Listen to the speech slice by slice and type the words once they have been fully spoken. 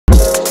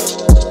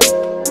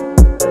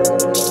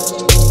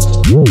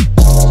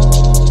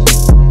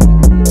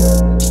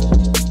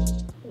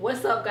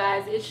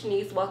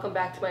welcome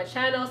back to my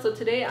channel. So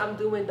today I'm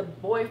doing the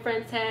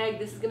boyfriend tag.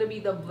 This is gonna be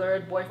the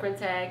blurred boyfriend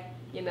tag,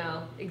 you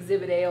know,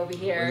 exhibit A over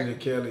here. Wizard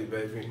Kelly,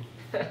 baby.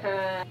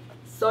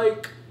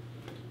 Psych.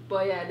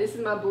 But yeah, this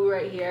is my boo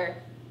right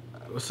here.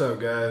 What's up,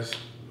 guys?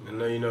 I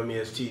know you know me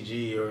as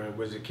TG or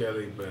Wizard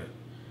Kelly, but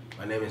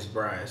my name is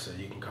Brian, so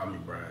you can call me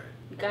Brian.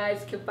 You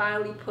guys can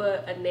finally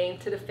put a name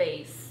to the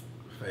face.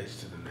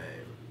 Face to the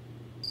name.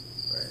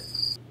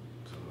 Right.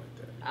 Something like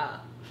that.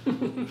 Ah.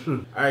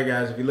 Alright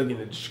guys, if you look in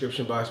the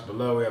description box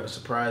below, we have a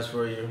surprise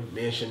for you.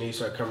 Me and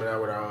Shanice are coming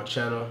out with our own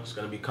channel. It's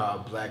going to be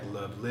called Black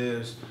Love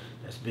Lives.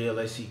 That's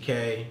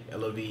BLACKLOVES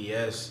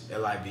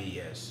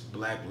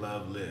Black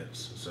Love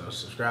Lives. So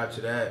subscribe to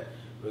that.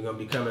 We're going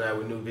to be coming out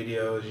with new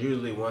videos,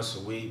 usually once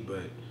a week,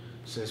 but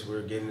since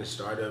we're getting the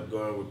startup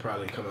going, we'll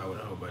probably come out with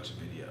a whole bunch of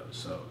videos.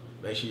 So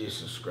make sure you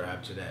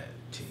subscribe to that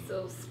team.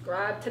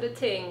 Subscribe to the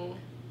ting.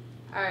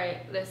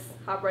 Alright, let's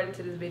hop right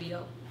into this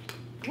video.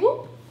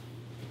 Whoop!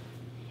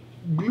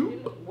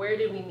 Where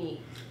did we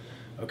meet?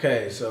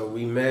 Okay, so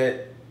we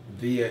met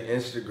via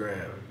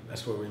Instagram.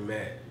 That's where we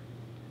met.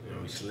 You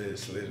know, we slid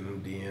in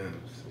them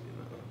DMs.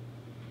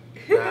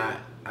 You know, nah,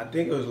 I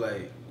think it was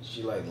like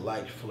she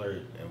liked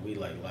flirt, and we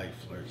liked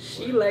flirt.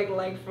 She liked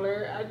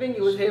flirt. I think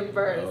it was him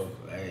first. Oh,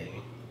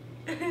 hey,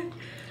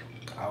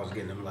 I was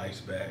getting them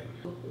likes back.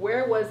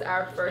 Where was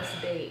our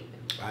first date?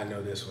 I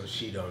know this one.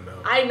 She don't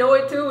know. I know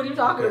it too. What are you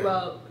talking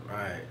about? All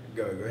right,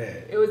 go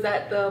ahead. It was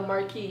at the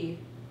Marquee.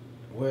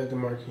 Where's the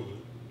Marquee?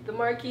 The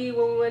Marquee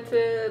when we went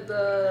to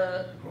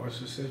the... More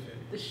specific.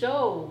 The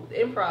show, the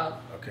improv.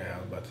 Okay, I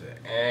was about to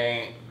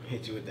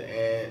hit you with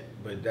the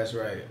but that's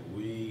right.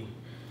 We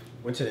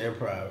went to the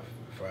improv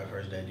for our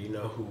first day. Do you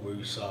know who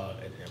we saw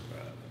at the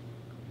improv?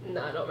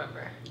 No, I don't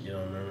remember. You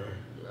don't remember?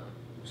 No.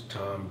 It was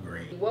Tom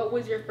Green. What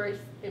was your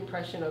first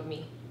impression of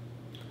me?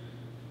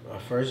 My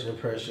first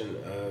impression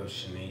of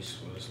Shanice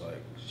was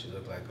like, she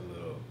looked like a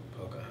little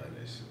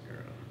Pocahontas girl.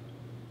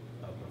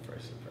 That was my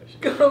first impression.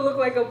 Gonna look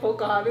like a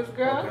Pocahontas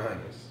girl?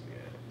 Pocahontas,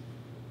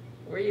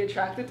 yeah. Were you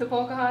attracted to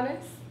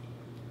Pocahontas?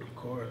 Of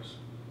course.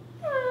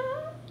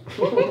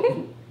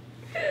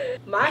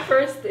 My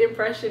first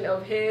impression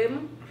of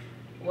him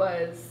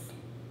was,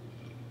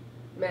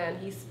 man,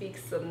 he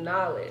speaks some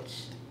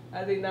knowledge.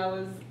 I think that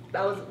was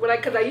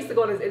when cause I used to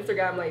go on his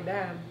Instagram, like,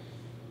 damn.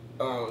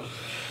 Oh.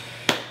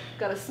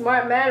 Got a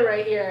smart man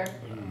right here.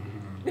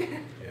 Mm-hmm.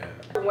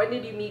 Yeah. When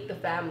did you meet the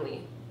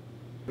family?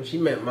 When she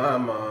met my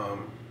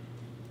mom.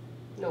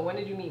 No, when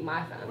did you meet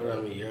my family? When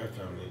I meet your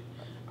family.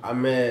 I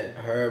met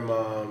her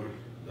mom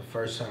the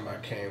first time I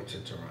came to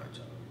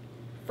Toronto.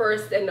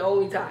 First and the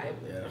only time.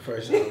 Yeah, the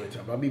first and only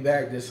time. I'll be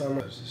back this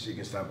summer so she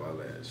can stop all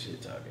that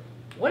shit talking.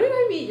 When did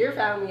I meet your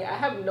family? I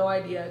have no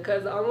idea,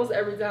 because almost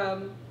every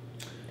time.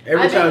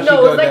 Every time it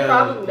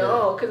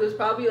was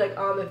probably like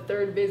on the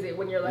third visit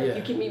when you're like, yeah,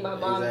 you can meet my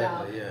mom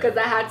now, because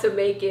I had to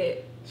make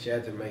it. She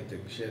had to meet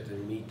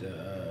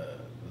the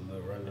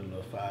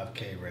little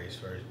 5K race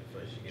first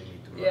before she could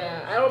meet the mom.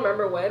 Yeah, I don't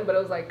remember when, but it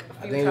was like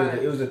a few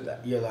times. It was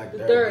you're like the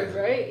third,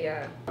 right?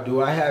 Yeah.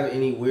 Do I have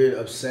any weird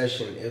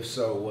obsession? If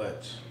so,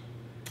 what?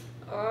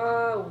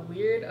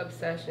 Weird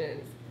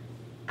obsessions.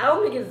 I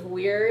don't think it's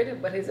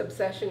weird, but his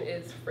obsession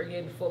is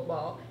friggin'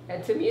 football.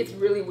 And to me, it's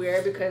really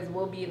weird because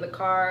we'll be in the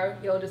car,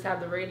 he'll just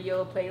have the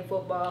radio playing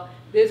football,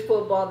 this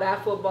football,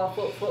 that football,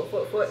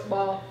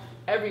 football,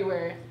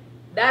 everywhere.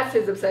 That's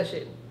his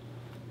obsession.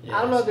 Yeah,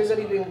 I don't know if there's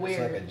anything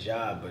weird. It's like a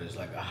job, but it's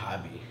like a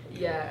hobby.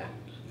 Yeah.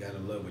 You gotta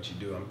love what you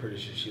do. I'm pretty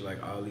sure she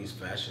like all these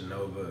Fashion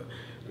Nova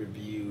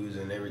reviews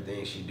and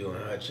everything she do on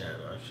her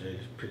channel.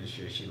 Pretty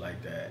sure she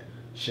like that.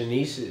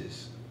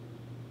 Shanice's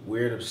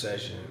weird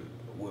obsession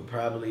would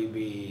probably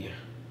be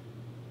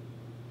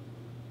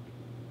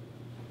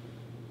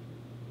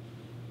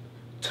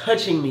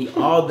touching me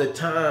all the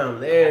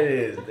time. There it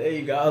is. There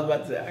you go.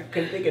 I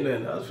couldn't think of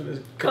nothing. I was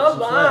finna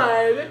come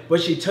on.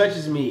 But she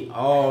touches me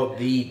all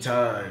the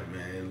time,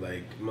 man.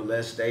 Like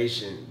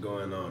molestation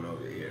going on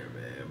over here,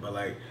 man. But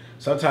like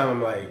sometimes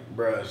I'm like,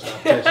 bruh,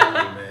 stop touching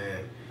me,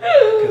 man.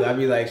 Cause I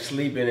be like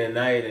sleeping at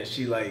night and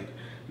she like,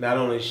 not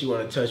only she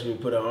want to touch me,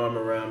 put her arm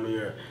around me,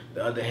 or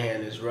the other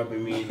hand is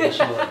rubbing me, and then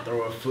she want to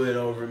throw her foot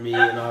over me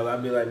and all.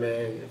 I'd be like,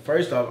 man,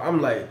 first off,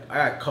 I'm like,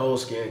 I got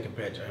cold skin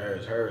compared to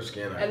hers. Her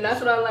skin, and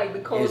that's what I like, the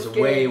cold skin. It's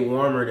way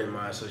warmer than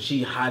mine, so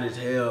she hot as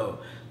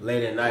hell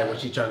late at night when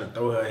she trying to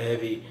throw her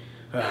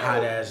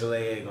hot ass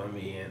leg on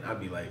me, and I'd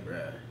be like,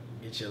 bruh,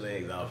 get your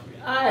legs off me.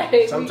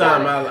 Alright.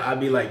 Sometimes I'd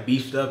be like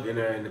beefed up in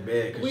her in the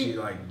bed because she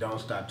like, don't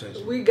stop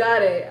touching me. We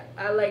got it.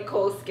 I like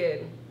cold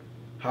skin.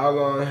 How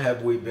long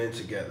have we been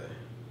together?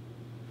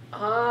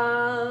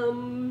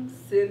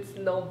 Since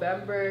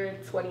November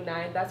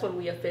 29th. That's when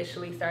we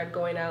officially started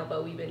going out,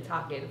 but we've been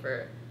talking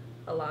for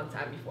a long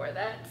time before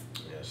that.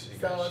 Yes,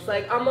 so it's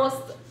like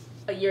almost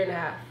a year and a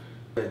half.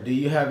 Do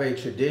you have a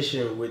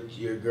tradition with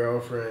your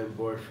girlfriend,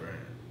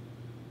 boyfriend?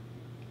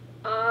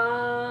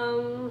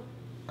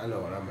 I know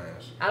what I'm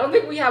asking. I don't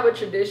think we have a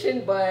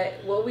tradition,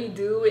 but what we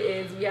do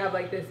is we have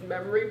like this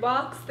memory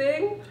box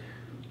thing.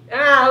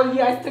 Ah, you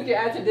guys took your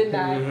answer, didn't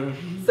I?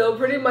 So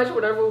pretty much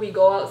whenever we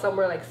go out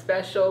somewhere like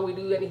special, we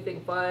do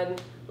anything fun,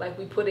 like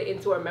we put it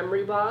into our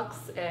memory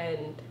box,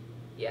 and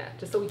yeah,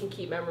 just so we can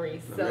keep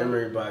memories. The so,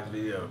 memory box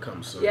video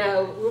comes soon.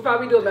 Yeah, we'll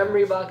probably do a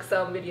memory box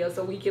video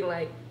so we can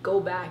like go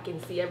back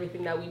and see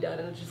everything that we done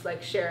and just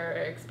like share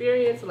our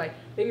experience, like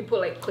maybe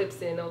put like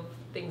clips in of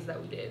things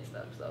that we did and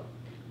stuff. So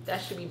that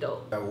should be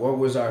dope. What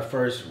was our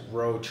first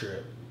road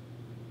trip?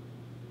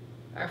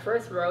 Our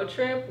first road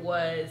trip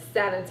was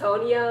San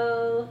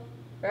Antonio,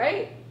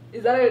 right?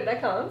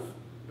 That counts?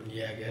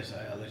 Yeah, I guess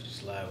I'll let you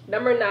slide.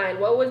 Number 9,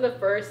 what was the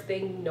first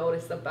thing you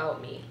noticed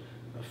about me?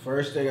 The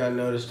first thing I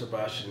noticed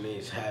about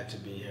Shanice had to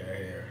be her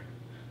hair.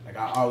 Like,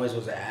 I always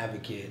was an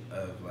advocate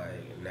of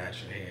like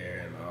natural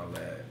hair and all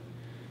that,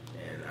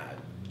 and I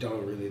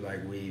don't really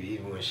like weave.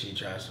 Even when she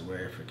tries to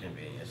wear it for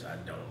convenience, I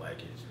don't like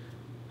it.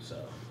 So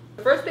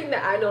the first thing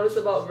that I noticed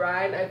about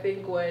Ryan, I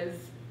think, was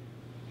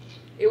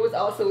it was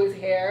also his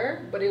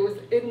hair, but it was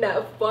in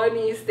that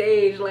funny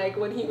stage, like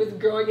when he was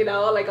growing it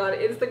out, like on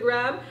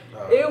Instagram.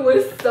 It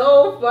was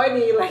so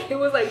funny. Like it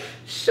was like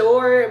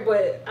short,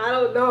 but I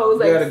don't know. It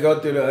was you like, gotta go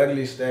through the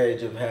ugly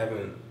stage of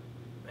having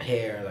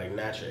hair, like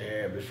natural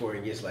hair, before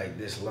it gets like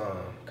this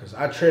long. Cause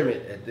I trim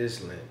it at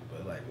this length,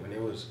 but like when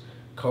it was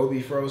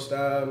Kobe Fro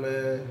style,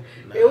 man,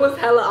 nah. It was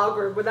hella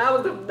awkward. But that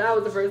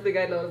was the first thing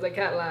I noticed. I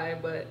can't lie,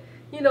 but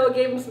you know, it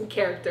gave him some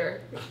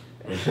character.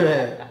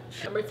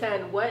 Number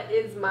 10, what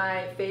is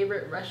my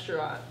favorite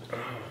restaurant? Oh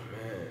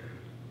man,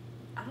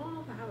 I don't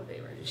know if I have a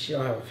favorite. she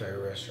don't have a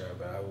favorite restaurant,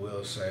 but I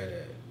will say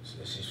that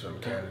since she's from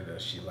Canada,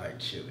 she liked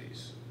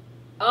Chili's.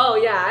 Oh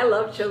yeah, I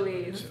love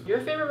Chili's. Your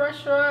favorite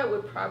restaurant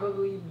would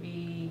probably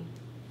be.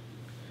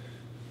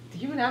 Do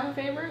you even have a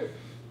favorite?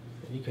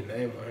 You can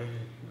name one.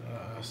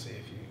 I'll see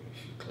if you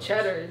close.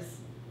 Cheddar's.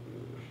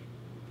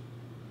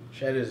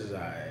 Cheddar's is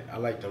alright. I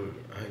like them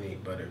honey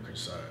butter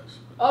croissants.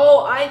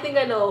 Oh, I think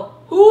I know.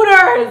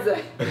 Hooters!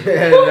 Nah,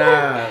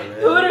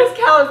 man. Hooters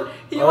counts.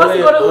 He wants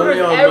to go to Hooters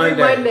every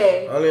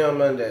Monday. Only on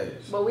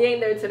Mondays. But we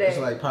ain't there today. It's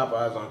like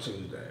Popeyes on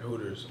Tuesday.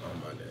 Hooters on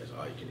Mondays.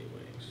 All you can eat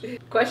wings.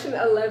 Question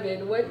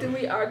 11. What do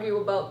we argue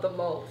about the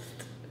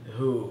most?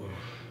 Who?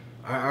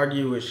 I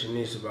argue with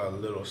Shanice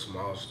about little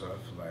small stuff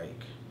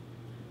like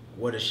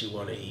what does she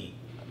want to eat?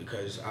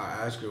 Because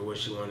I ask her what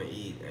she want to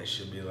eat and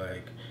she'll be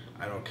like,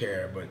 I don't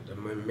care, but the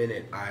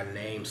minute I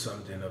name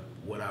something of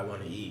what I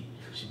want to eat,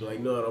 she'd be like,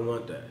 no, I don't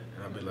want that.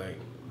 And I'll be like,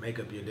 make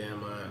up your damn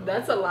mind.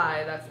 That's a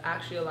lie. That's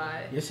actually a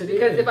lie. Yes, it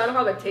because is. if I don't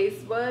have a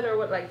taste bud or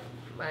what, like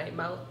my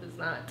mouth is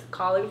not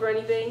calling for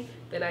anything,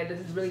 then I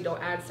just really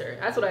don't answer.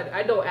 That's what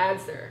I don't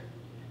answer.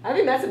 I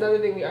think that's another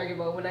thing we argue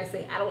about when I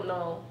say I don't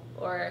know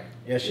or.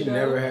 Yeah, she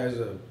never has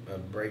a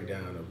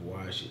breakdown of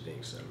why she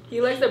thinks something.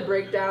 He likes a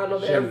breakdown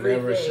of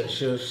everything.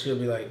 She'll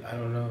be like, I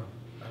don't know.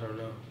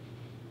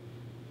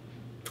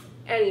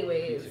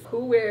 Anyways,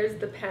 who wears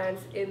the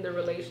pants in the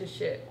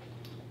relationship?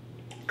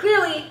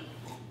 Clearly,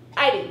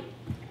 I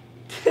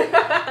do.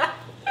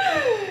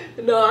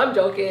 No, I'm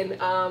joking.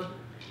 I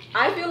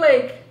feel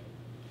like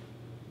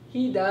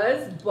he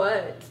does,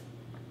 but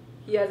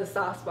he has a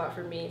soft spot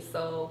for me,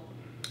 so,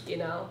 you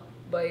know.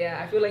 But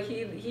yeah, I feel like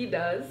he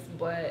does,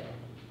 but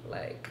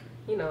like,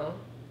 you know,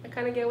 I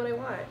kind of get what I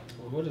want.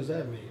 Well, what does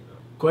that mean?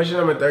 Question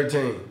number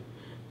 13.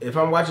 If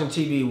I'm watching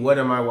TV, what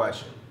am I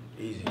watching?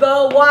 Easy.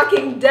 The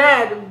Walking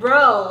Dead,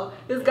 bro.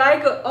 This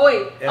guy could.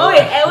 Wait.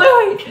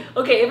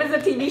 Okay, if it's a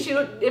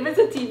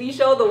TV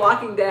show, The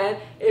Walking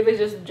Dead. If it's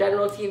just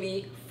general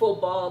TV,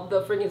 football,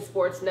 the freaking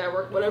sports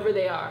network, whatever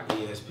they are.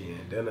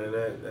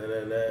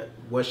 ESPN.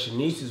 What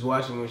Shanice is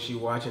watching when she's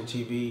watching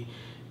TV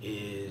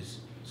is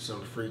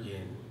some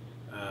freaking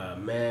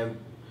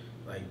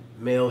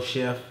male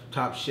chef,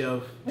 top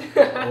chef,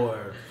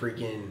 or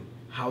freaking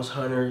house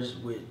hunters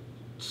with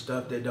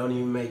stuff that don't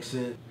even make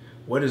sense.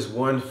 What is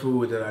one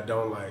food that I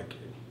don't like?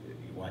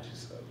 You watch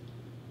yourself.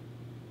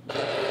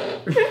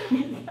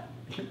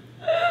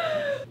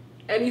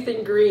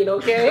 Anything green,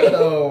 okay?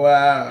 Oh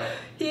wow.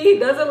 He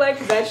doesn't like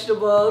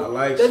vegetables.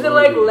 Doesn't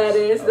like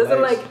lettuce. He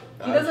doesn't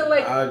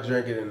like. I'll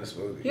drink it in a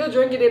smoothie. He'll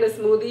drink it in a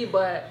smoothie,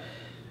 but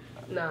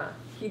nah,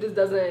 he just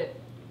doesn't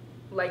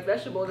like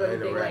vegetables or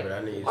anything. Like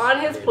on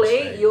his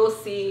plate, you'll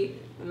see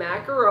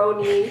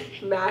macaroni,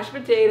 mashed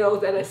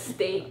potatoes, and a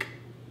steak.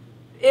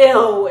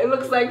 Ew, it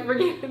looks like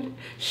freaking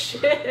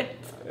shit.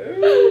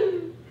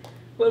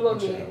 What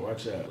about me?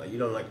 Watch out. Like, you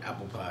don't like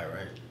apple pie,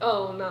 right?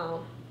 Oh,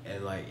 no.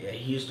 And like at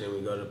Houston, we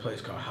go to a place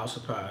called House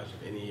of Pies.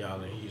 If any of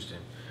y'all in Houston,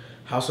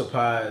 House of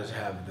Pies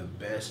have the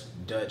best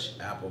Dutch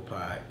apple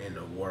pie in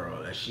the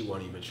world, and she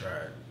won't even try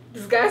it.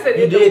 This guy said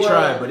he did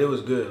try it, but it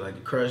was good. Like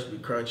the crust be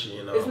crunchy,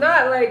 you know. It's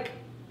not like,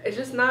 it's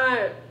just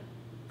not,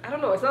 I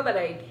don't know. It's not that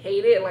I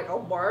hate it, like I'll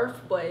barf,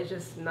 but it's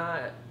just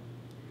not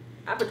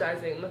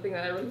appetizing. Nothing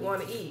that I really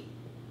want to eat.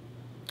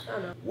 I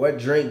don't know. What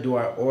drink do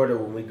I order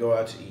when we go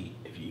out to eat?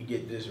 If you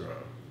get this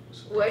wrong.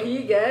 What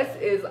he gets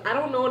is, I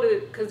don't know,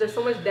 because there's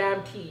so much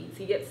damn teas.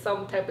 He gets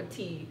some type of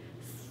tea.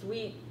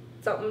 Sweet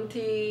something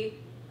tea.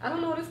 I don't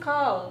know what it's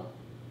called.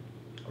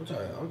 I'm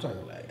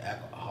talking like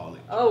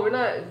alcoholic. Oh,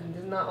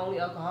 it's not only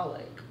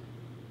alcoholic.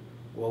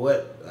 Well,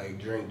 what like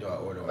drink do I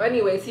order? Well,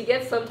 anyways, he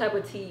gets some type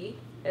of tea.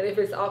 And if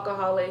it's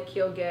alcoholic,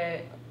 he'll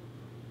get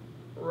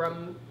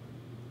rum.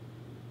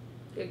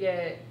 You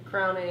get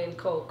Crown and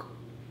Coke.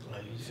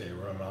 Like you say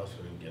rum, I was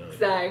finna get on it.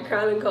 Sorry,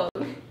 Crown and Coke.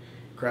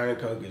 Crown and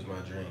Coke is my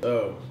drink.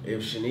 So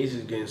if Shanice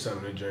is getting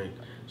something to drink,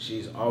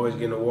 she's always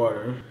getting a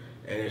water.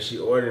 And if she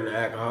ordering an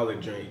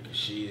alcoholic drink,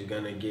 she's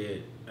gonna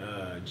get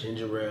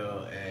ginger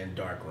ale and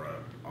dark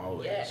rum.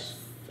 Always. Yes.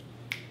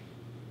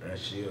 And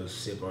she'll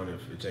sip on it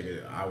for take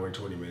an hour and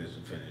 20 minutes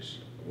to finish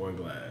one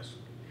glass.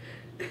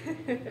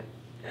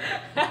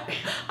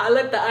 I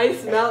let the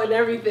ice melt and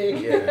everything.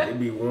 Yeah, it'd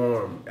be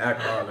warm,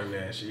 alcohol in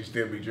there. She'd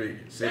still be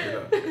drinking, sipping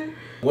up.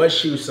 What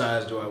shoe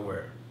size do I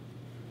wear?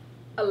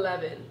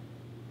 11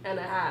 and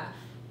a half.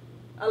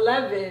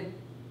 11.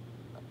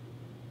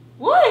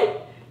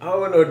 What? I don't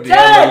want no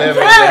damn 10, 11 and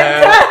a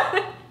half.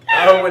 10.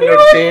 I don't want no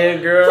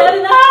 10, girl. 10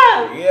 and a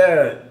half.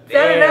 Yeah.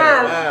 10 and a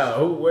half.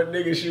 Wow. What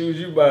nigga shoes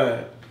you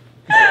buying?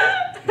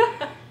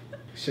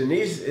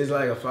 Shanice is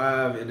like a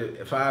 5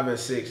 and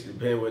 6,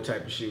 depending what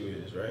type of shoe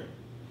it is, right?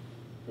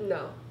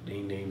 No.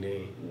 Ding, ding,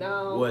 ding.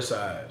 No. What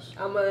size?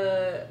 I'm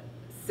a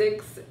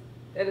 6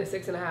 and a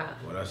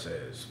 6.5. What I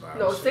said is 5.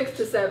 No, 6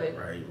 to 7.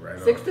 Right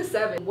 6 on. to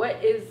 7.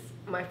 What is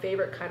my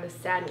favorite kind of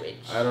sandwich?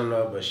 I don't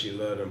know, but she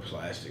loved them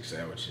plastic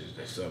sandwiches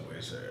that Subway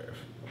serve.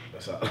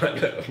 That's all I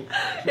know.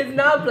 It's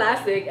not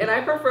plastic, and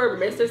I prefer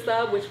Mr.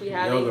 Sub, which we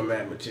have. Yoga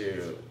mat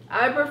material.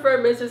 I prefer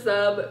Mr.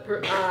 Sub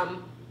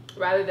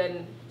rather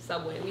than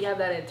Subway. We have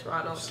that in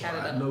Toronto,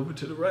 Canada. Sliding over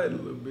to the right a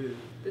little bit.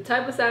 The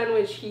type of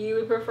sandwich he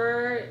would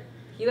prefer,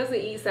 he doesn't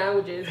eat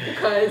sandwiches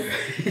because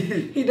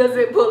he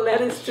doesn't put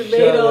lettuce, tomato,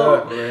 Shut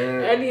up,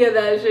 man. any of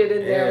that shit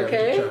in there,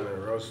 okay? You're trying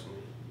to roast me.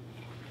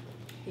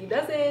 He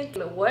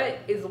doesn't. What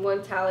is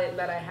one talent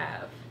that I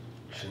have?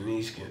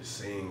 Shanice can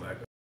sing like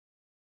a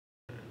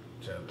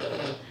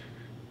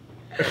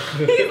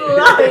He's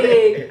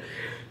lying.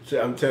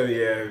 So I'm telling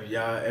you, if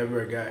y'all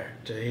ever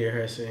got to hear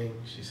her sing,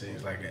 she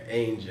sings like an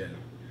angel.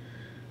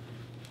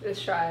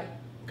 Let's try.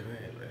 Go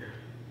ahead, man.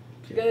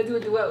 You gotta do a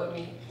duet with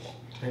me.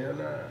 Hell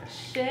nah.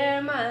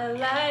 Share my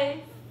life.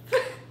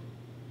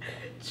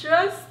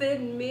 Trust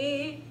in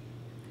me.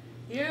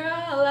 You're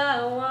all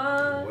I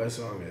want. What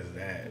song is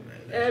that,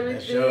 man?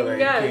 Everything that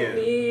got Kim.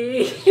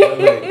 me. Sure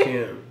ain't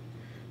Kim.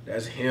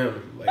 That's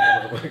him.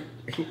 Like,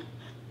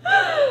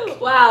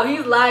 Wow,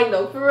 he's lying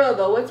though. For real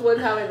though, what's one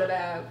talent that I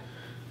have?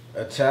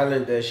 a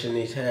talent that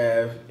Shanice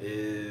have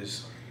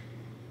is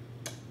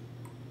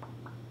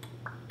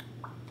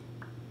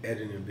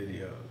editing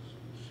videos.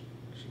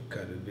 She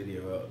cut a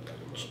video up like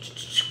a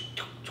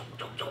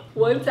motherfucker.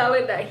 One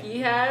talent that he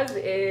has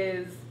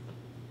is,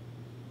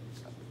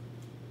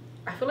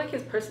 I feel like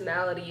his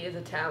personality is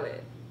a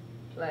talent.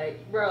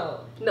 Like,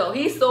 bro, no,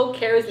 he's so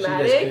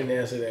charismatic. She just couldn't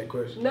answer that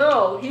question.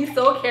 No, he's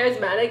so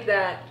charismatic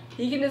that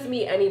he can just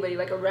meet anybody,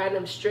 like a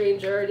random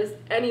stranger, just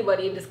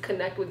anybody, and just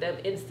connect with them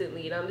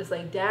instantly. And I'm just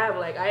like, damn,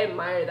 like, I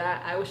admire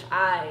that. I wish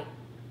I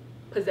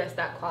possessed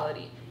that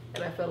quality.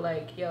 And I feel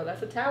like, yo,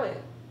 that's a talent.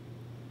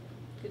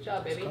 Good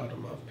job, baby. It's called a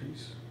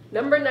mouthpiece.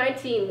 Number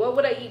 19, what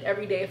would I eat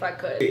every day if I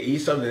could? Eat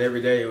something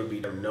every day, it would be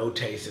no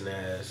tasting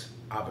ass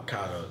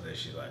avocados that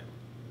she like.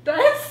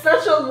 That's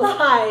such a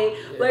lie.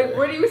 Yeah. Like,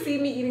 where do you see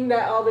me eating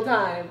that all the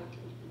time?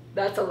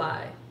 That's a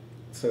lie.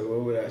 So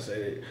what would I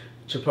say?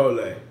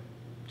 Chipotle.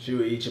 She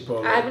would eat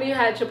Chipotle. I haven't even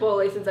had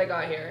Chipotle since I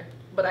got here,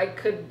 but I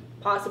could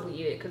possibly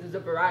eat it because there's a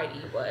variety.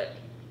 But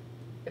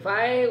if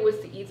I was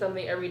to eat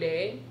something every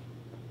day,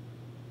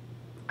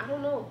 I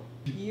don't know.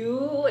 If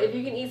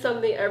you can eat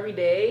something every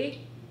day,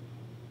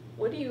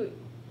 what do you?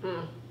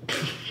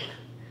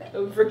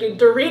 Freaking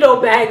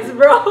Dorito bags,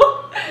 bro.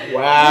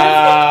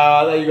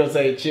 Wow, I thought you were gonna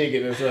say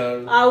chicken or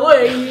something. I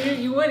would.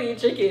 You would eat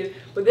chicken.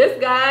 But this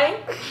guy,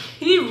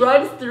 he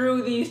runs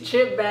through these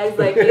chip bags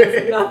like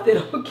it's nothing,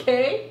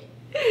 okay?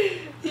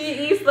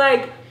 He eats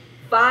like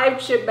 5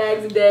 chip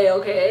bags a day,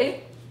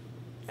 okay?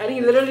 And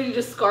he literally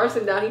just scarfs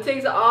them down. He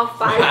takes off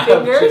 5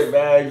 fingers. Chip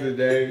bags a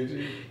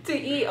day. To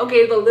eat,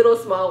 okay, the little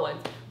small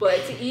ones.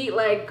 But to eat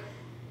like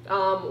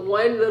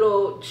one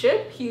little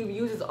chip, he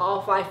uses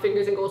all 5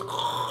 fingers and goes.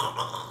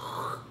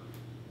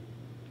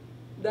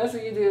 That's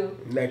what you do.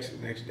 Next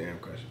damn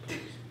question, please.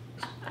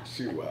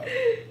 Shoot, wow.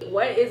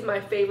 What is my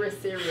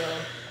favorite cereal?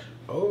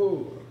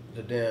 Oh,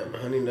 the damn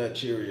Honey Nut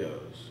Cheerios.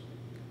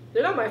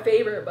 They're not my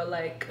favorite, but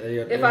like,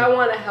 if I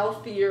want a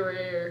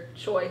healthier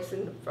choice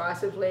in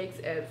Frosted Flakes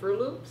and Fruit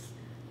Loops,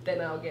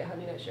 then I'll get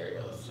Honey Nut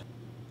Cheerios.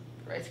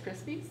 Rice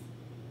Krispies?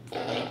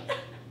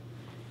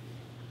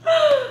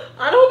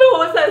 I don't know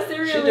what's that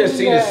cereal. She just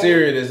see the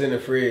cereal that's in the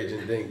fridge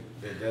and think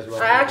that's my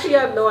favorite. I actually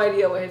have no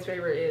idea what his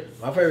favorite is.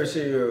 My favorite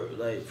cereal,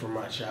 like from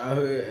my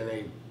childhood, and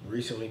they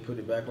recently put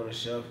it back on the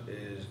shelf,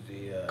 is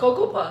the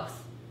Cocoa Puffs.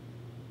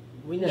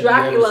 We never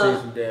Dracula.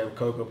 seen some damn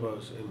Cocoa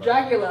Puffs.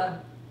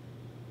 Dracula.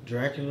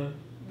 Dracula?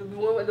 The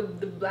one with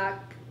the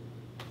black.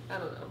 I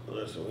don't know.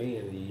 Listen, we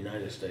in the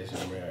United States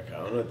of America. I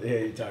don't know what the hell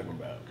you're talking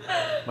about.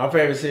 My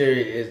favorite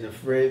cereal is the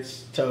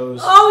Fritz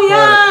Toast. Oh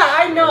yeah,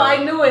 Crunch. I know. I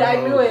knew it.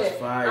 I knew it's it.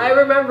 fire. I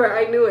remember.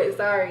 I knew it.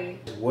 Sorry.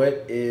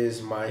 What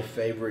is my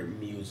favorite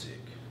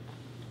music?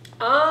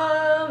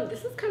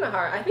 This is kind of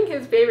hard. I think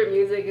his favorite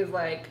music is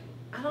like,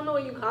 I don't know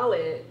what you call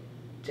it.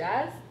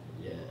 Jazz?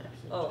 Yeah.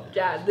 Oh,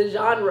 jazz. The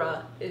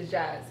genre is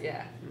jazz,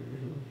 yeah.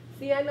 Mm-hmm.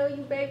 See, I know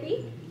you,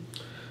 baby.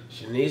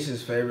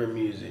 Shanice's favorite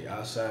music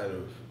outside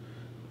of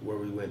where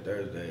we went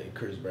Thursday,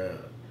 Chris Brown,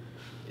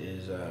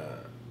 is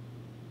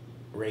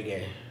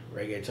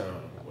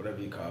reggaeton,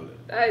 whatever you call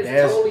it. That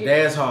is totally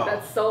dance hall.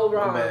 That's so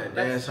wrong.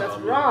 That's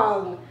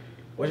wrong.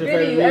 What's your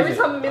favorite Every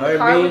music? time I'm in the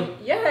car,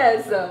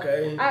 yes.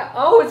 Okay. I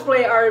always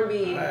play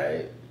R&B.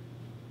 Alright.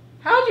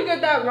 How'd you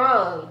get that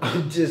wrong?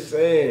 I'm just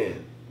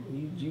saying.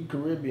 You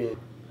Caribbean.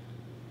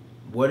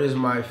 What is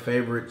my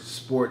favorite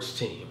sports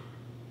team?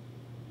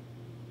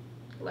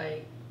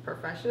 Like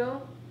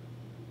professional?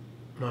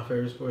 My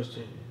favorite sports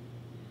team.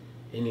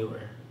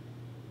 Anywhere.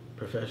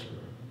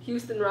 Professional.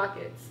 Houston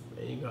Rockets.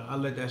 There you go. I'll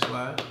let that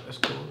slide. That's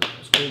cool.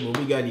 That's cool.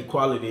 But we got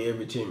equality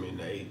every team in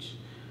the H.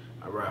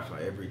 I ride for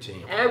every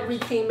team. Every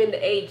team in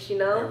the H, you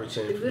know? Every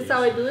team. Is this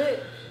how I do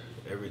it?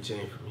 Every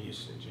team from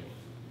Houston, G.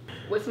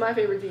 What's my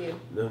favorite team?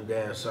 Them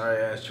damn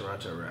sorry ass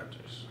Toronto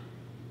Raptors.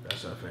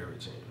 That's our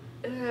favorite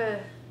team.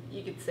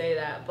 You could say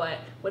that, but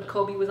when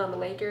Kobe was on the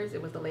Lakers,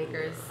 it was the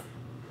Lakers.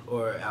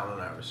 Or Allen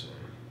Iverson.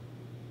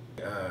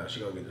 She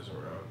gonna get this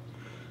one wrong.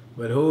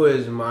 But who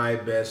is my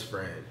best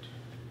friend?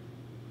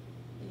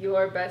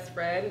 Your best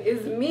friend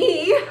is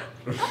me.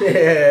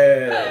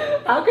 Yeah.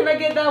 How can I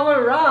get that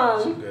one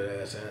That's a wrong?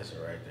 good ass answer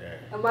right there.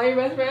 Am I your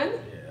best friend?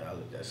 Yeah, I'll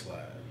let that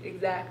slide.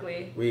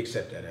 Exactly. We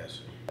accept that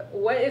answer.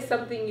 What is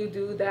something you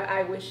do that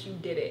I wish you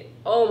didn't?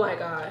 Oh my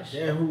gosh.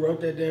 Damn, who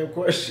wrote that damn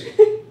question?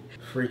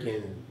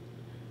 Freaking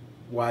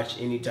watch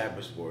any type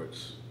of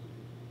sports.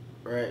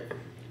 Right?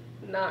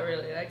 Not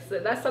really.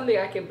 That's something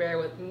I can bear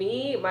with.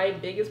 Me, my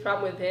biggest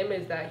problem with him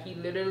is that he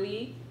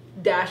literally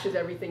dashes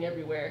everything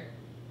everywhere.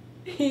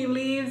 He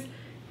leaves,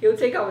 he'll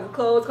take off his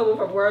clothes, come home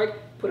from work,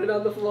 put it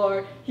on the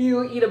floor.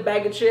 He'll eat a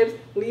bag of chips,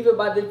 leave it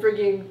by the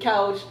freaking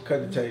couch.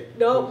 Cut the tape.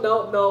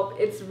 Nope.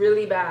 It's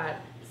really bad.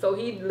 So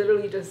he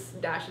literally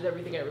just dashes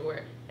everything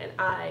everywhere. And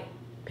I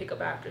pick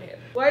up after him.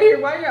 Why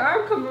your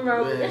arm coming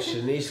around? Man,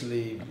 Shanice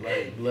leave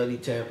like bloody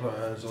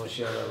tampons on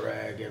she on a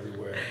rag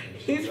everywhere.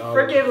 He's all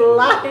freaking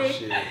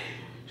lying.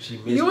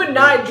 You would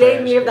not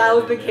date me if that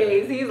was the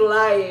case. He's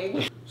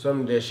lying.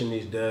 Something that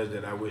Shanice does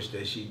that I wish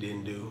that she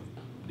didn't do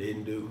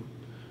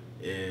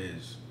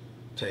is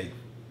take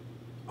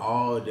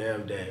all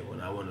damn day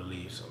when I want to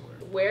leave somewhere.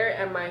 Where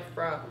am I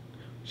from?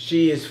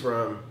 She is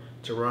from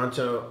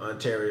Toronto,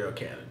 Ontario,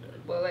 Canada.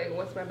 Well, like,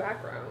 what's my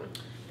background?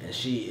 And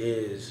she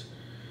is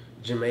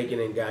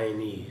Jamaican and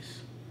Guyanese.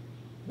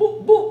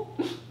 Boop, boop.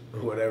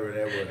 Whatever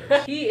that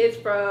was. He is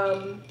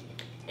from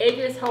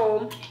Acres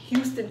Home,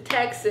 Houston,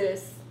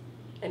 Texas,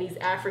 and he's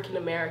African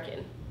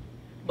American.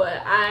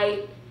 But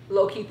I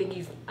low-key think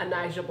he's a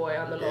Niger boy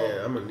on the low.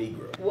 Yeah, I'm a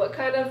Negro. What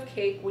kind of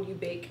cake would you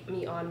bake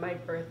me on my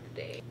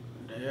birthday?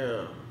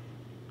 Damn.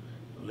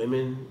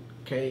 Lemon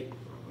cake,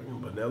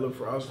 vanilla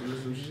frosting or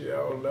some shit, I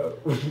don't know.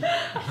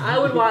 I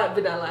would want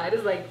vanilla. I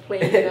just like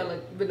plain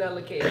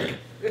vanilla cake.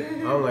 I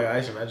don't like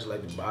icing, I just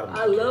like the bottom.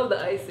 I love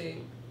the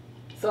icing.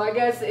 So I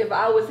guess if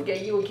I was to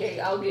get you a cake,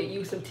 I'll get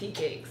you some tea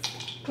cakes.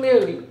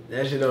 Clearly.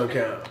 That shit don't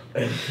count.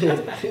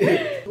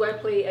 Do I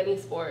play any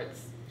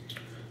sports?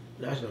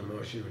 Not no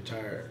more, she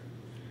retired.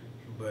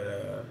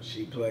 But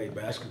she played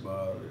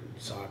basketball and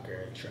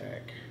soccer and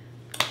track.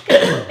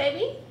 Good job,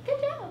 baby.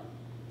 Good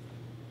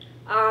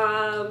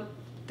job.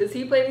 Does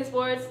he play any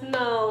sports?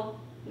 No,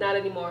 not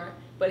anymore.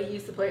 But he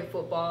used to play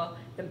football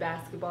and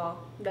basketball.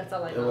 That's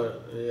all I know.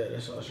 Yeah,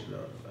 that's all she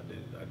knows.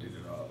 I did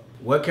it all.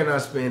 What can I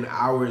spend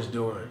hours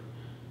doing?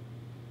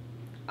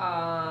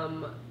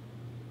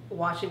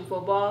 Watching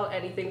football,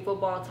 anything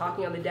football,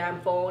 talking on the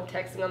damn phone,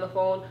 texting on the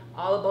phone,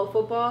 all about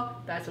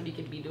football. That's what you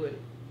could be doing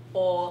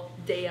all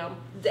damn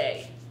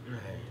day.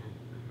 Hey,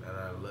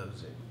 Nana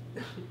loves it.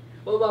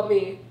 What about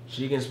me?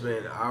 She can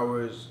spend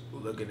hours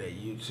looking at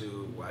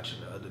YouTube, watching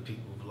other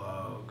people's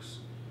vlogs,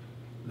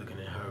 looking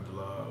at her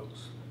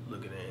vlogs,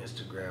 looking at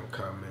Instagram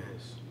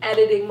comments,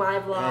 Editing my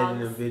vlogs.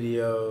 editing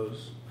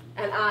videos,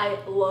 And I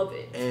love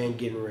it. and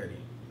getting ready.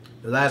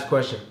 The last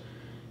question.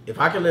 If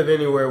I could live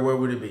anywhere, where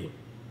would it be?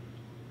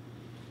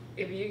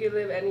 If you could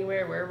live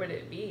anywhere, where would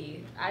it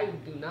be? I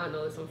do not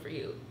know this one for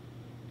you.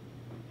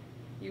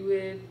 You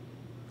would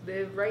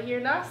live right here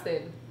in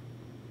Austin.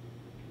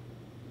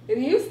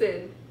 In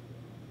Houston.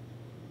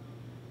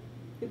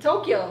 In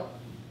Tokyo.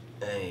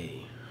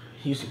 Hey,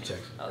 Houston,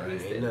 Texas. Oh, right?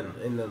 Houston.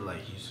 Ain't nothing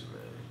like Houston,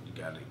 man.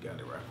 You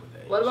gotta rock with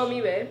that. What about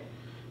me, babe?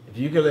 If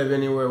you could live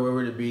anywhere, where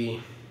would it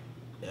be?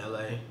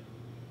 LA?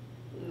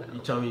 No. You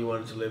told me you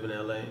wanted to live in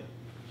LA.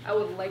 I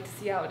would like to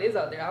see how it is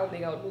out there. I don't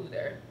think I would move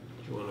there.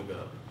 You wanna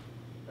go?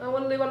 I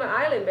want to live on an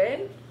island,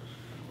 babe.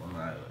 On an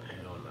island?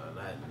 Hell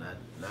no,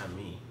 not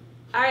me.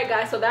 Alright,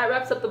 guys, so that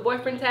wraps up the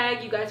boyfriend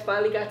tag. You guys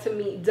finally got to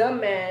meet the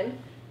man,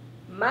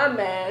 my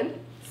man.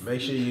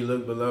 Make sure you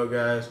look below,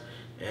 guys,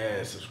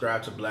 and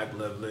subscribe to Black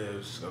Love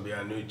Lives. It's gonna be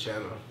our new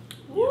channel.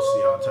 You'll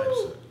see all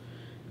types of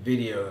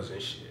videos and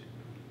shit.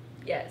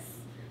 Yes.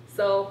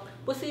 So,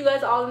 we'll see you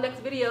guys all in the next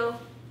video.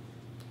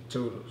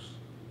 Toodles.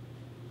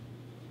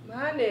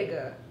 My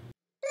nigga.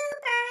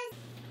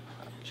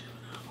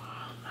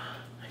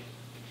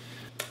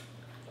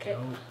 Okay,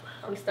 Nope.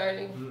 I'm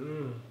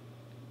starting.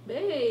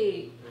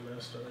 Babe. I'm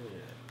not starting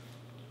yet.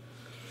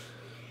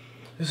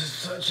 This is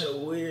such a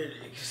weird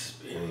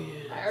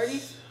experience. I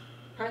already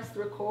pressed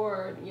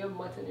record. You have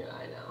mud in your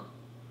eye now.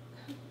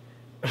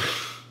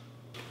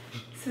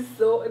 This is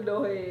so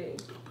annoying.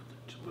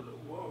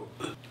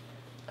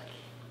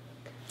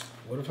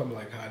 What if I'm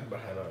like hiding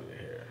behind all your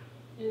hair?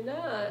 You're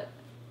not.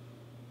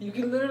 You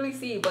can literally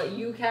see, but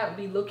you can't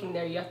be looking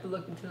there. You have to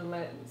look into the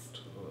lens.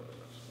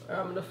 Or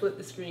I'm gonna flip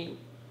the screen.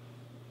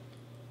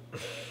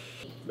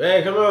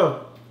 Man, come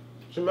on.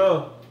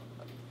 Jamal.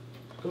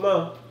 Come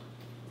on.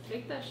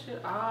 Take that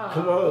shit off.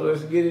 Come on,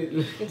 let's get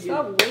it.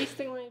 Stop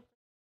wasting my